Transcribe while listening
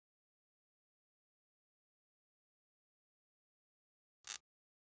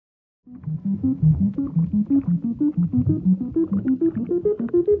Alright,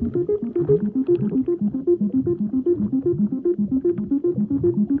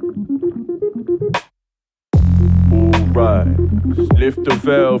 lift the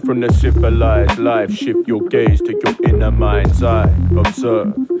veil from the civilized life. Shift your gaze to your inner mind's eye.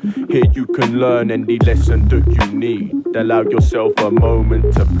 Observe, here you can learn any lesson that you need. Allow yourself a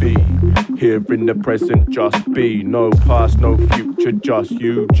moment to be. Here in the present, just be. No past, no future, just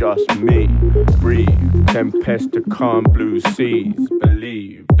you, just me. Breathe, tempest to calm blue seas.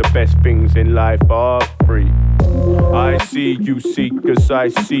 Believe, the best things in life are free. I see you seek as I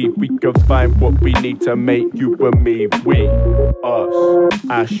see. We can find what we need to make you and me. We, us,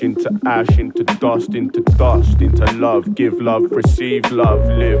 ash into dust, into love. Give love, receive love,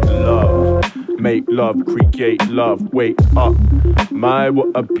 live love. Make love, create love, wake up. My, what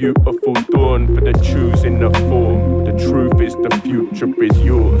a beautiful dawn for the choosing the form. The truth is the future is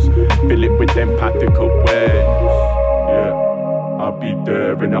yours. Fill it with empathic awareness. Yeah, I'll be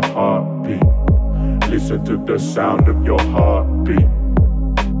there in a heartbeat. Listen to the sound of your heartbeat.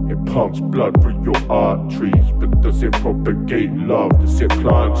 It pumps blood through your arteries. But does it propagate love? Does it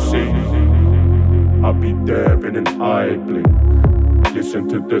plant seeds? I'll be there in an eye blink. Listen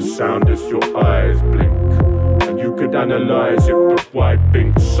to the sound as your eyes blink. And you could analyze it, but why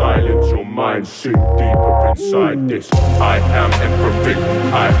think? Silence your mind, sink deeper inside this. I am everything,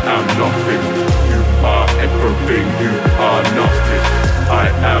 I am nothing. You are everything, you are nothing. I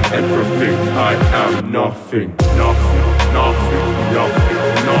am everything, I am nothing. Nothing, nothing, nothing,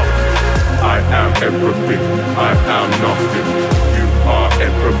 nothing. I am everything, I am nothing. You are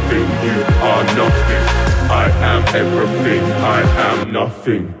everything, you are nothing. I am everything, I am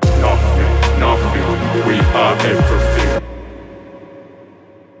nothing. Nothing, nothing, we are everything.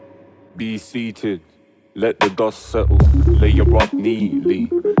 Be seated, let the dust settle. Lay your up neatly,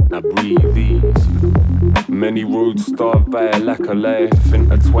 now breathe easy. Many roads starved by a lack of life.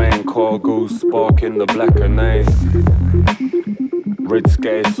 Intertwined cargoes sparking the black of night. Red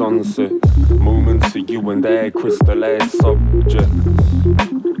sky sunsets, moments of you and I, crystallized subjects.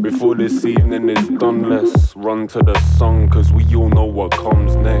 Before this evening is done, let's run to the song, cause we all know what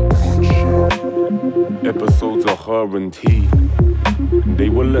comes next. Episodes of her and he, they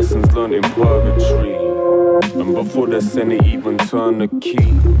were lessons learned in purgatory. And before the Senate even turned the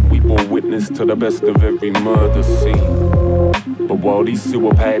key, we bore witness to the best of every murder scene. But while these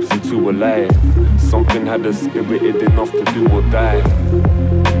sewer pipes are too alive, something had us spirited enough to do or die.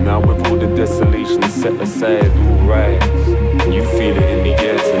 Now with all the desolation set aside, we'll rise. And you feel it in the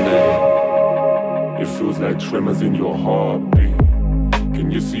air tonight. It feels like tremors in your heartbeat. Can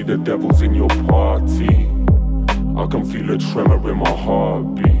you see the devils in your party? I can feel a tremor in my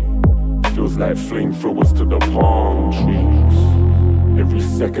heartbeat. Feels like flamethrowers to the palm trees. Every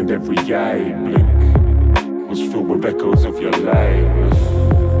second, every eye blink was filled with echoes of your likeness.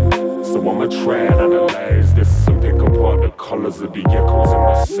 So I'ma try and analyze this and pick apart the colors of the echoes in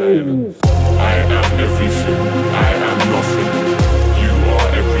the silence. I am everything, I am nothing. You are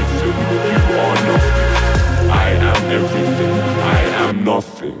everything, you are nothing. I am everything, I am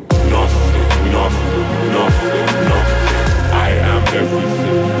nothing. Nothing, nothing, nothing, nothing. I am everything.